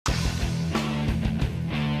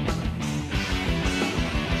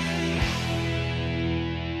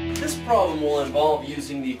problem will involve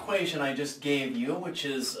using the equation I just gave you, which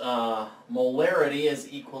is molarity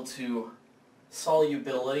is equal to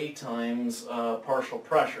solubility times partial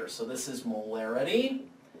pressure. So this is molarity,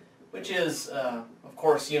 which is, of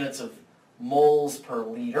course, units of moles per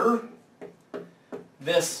liter.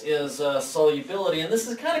 This is solubility, and this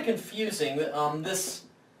is kind of confusing. The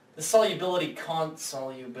solubility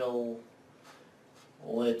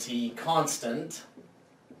constant,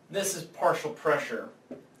 this is partial pressure.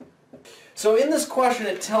 So in this question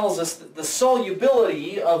it tells us that the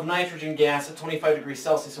solubility of nitrogen gas at 25 degrees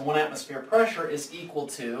Celsius and 1 atmosphere pressure is equal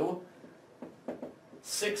to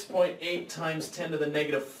 6.8 times 10 to the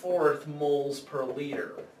negative fourth moles per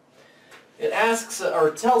liter. It asks, or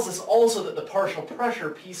tells us also that the partial pressure,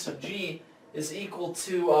 P sub G, is equal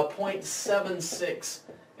to 0.76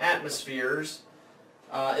 atmospheres.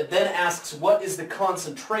 It then asks, what is the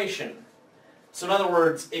concentration? So in other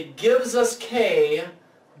words, it gives us K,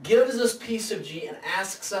 gives us P sub G, and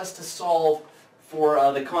asks us to solve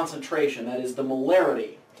for the concentration, that is the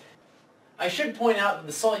molarity. I should point out that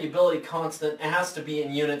the solubility constant has to be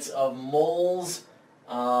in units of moles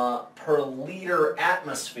per liter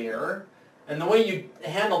atmosphere. And the way you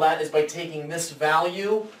handle that is by taking this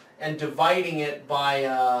value and dividing it by,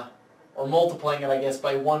 or multiplying it, I guess,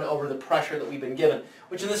 by 1 over the pressure that we've been given,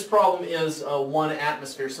 which in this problem is 1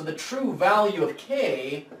 atmosphere. So the true value of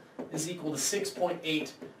K is equal to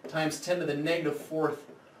 6.8 times 10 to the negative fourth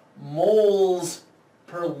moles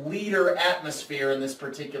per liter atmosphere in this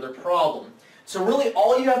particular problem. So really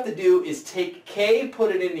all you have to do is take K,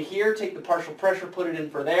 put it into here, take the partial pressure, put it in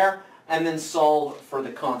for there, and then solve for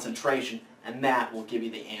the concentration, and that will give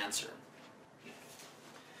you the answer.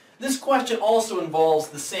 This question also involves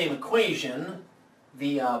the same equation,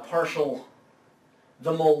 the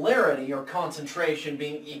molarity or concentration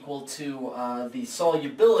being equal to the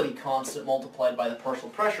solubility constant multiplied by the partial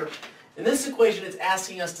pressure. In this equation it's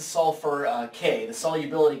asking us to solve for K, the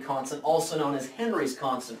solubility constant, also known as Henry's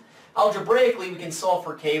constant. Algebraically we can solve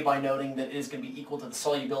for K by noting that it is going to be equal to the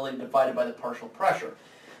solubility divided by the partial pressure.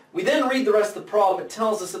 We then read the rest of the problem. It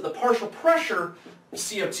tells us that the partial pressure of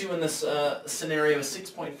CO2 in this scenario is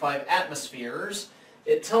 6.5 atmospheres.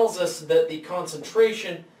 It tells us that the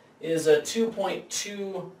concentration is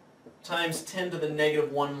 2.2 times 10 to the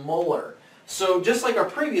negative 1 molar. So just like our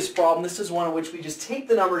previous problem, this is one in which we just take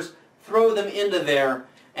the numbers, throw them into there,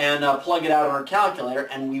 and plug it out on our calculator,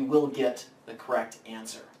 and we will get the correct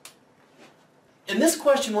answer. In this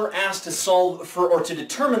question we're asked to solve for, or to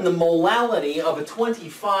determine the molality of a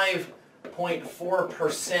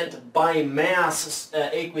 25.4% by mass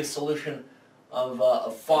aqueous solution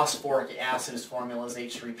of phosphoric acid. Whose formula is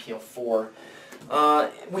H3PO4.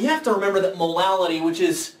 We have to remember that molality, which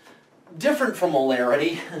is different from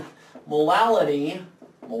molarity, molality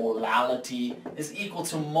is equal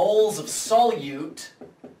to moles of solute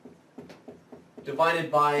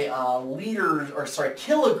divided by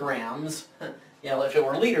kilograms. Yeah, if it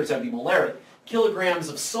were liters, that'd be molarity. Kilograms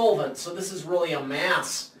of solvent. So this is really a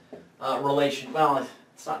mass relation. Well,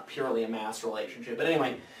 it's not purely a mass relationship, but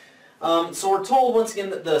anyway. So we're told once again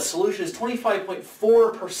that the solution is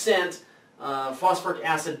 25.4% phosphoric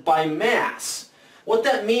acid by mass. What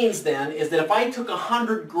that means then is that if I took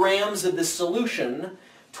 100 grams of this solution,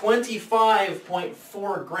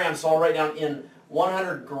 25.4 grams, so I'll write down in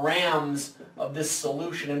 100 grams of this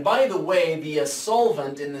solution. And by the way, the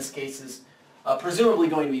solvent in this case is presumably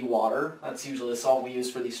going to be water. That's usually the solvent we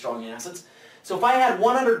use for these strong acids. So if I had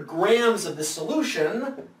 100 grams of this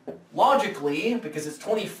solution, logically, because it's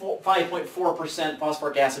 25.4%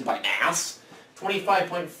 phosphoric acid by mass,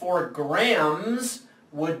 25.4 grams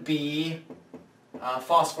would be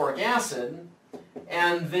phosphoric acid,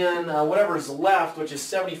 and then whatever's left, which is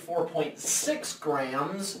 74.6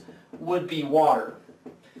 grams, would be water.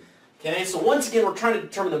 Okay, so once again we're trying to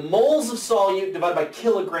determine the moles of solute divided by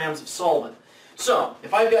kilograms of solvent. So,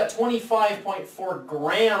 if I've got 25.4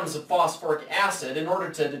 grams of phosphoric acid, in order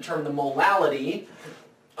to determine the molality,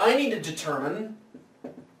 I need to determine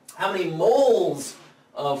how many moles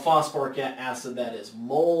of phosphoric acid that is,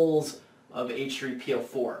 moles of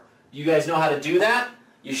H3PO4. Do you guys know how to do that?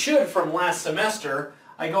 You should from last semester.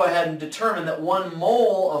 I go ahead and determine that 1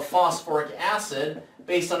 mole of phosphoric acid,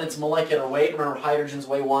 based on its molecular weight, remember hydrogens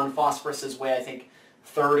weigh 1, phosphorus weigh I think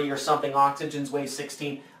 30 or something, oxygens weigh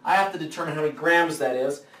 16. I have to determine how many grams that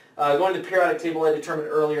is. Going to the periodic table, I determined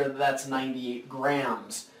earlier that that's 98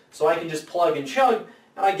 grams. So I can just plug and chug,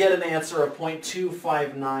 and I get an answer of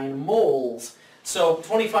 0.259 moles. So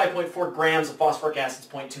 25.4 grams of phosphoric acid is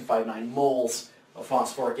 0.259 moles of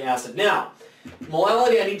phosphoric acid. Now,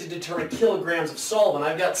 molality, I need to determine kilograms of solvent.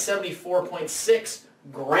 I've got 74.6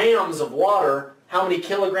 grams of water. How many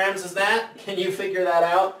kilograms is that? Can you figure that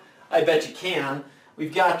out? I bet you can.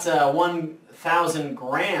 We've got 1,000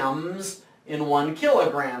 grams in 1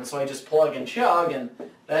 kilogram, so I just plug and chug, and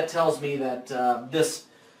that tells me that this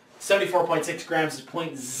 74.6 grams is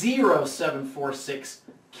 0.0746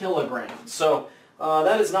 kilograms. So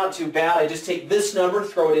that is not too bad. I just take this number,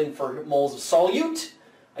 throw it in for moles of solute.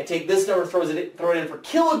 I take this number, throw it in for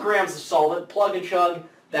kilograms of solvent, plug and chug.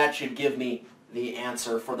 That should give me the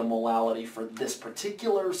answer for the molality for this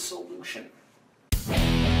particular solution.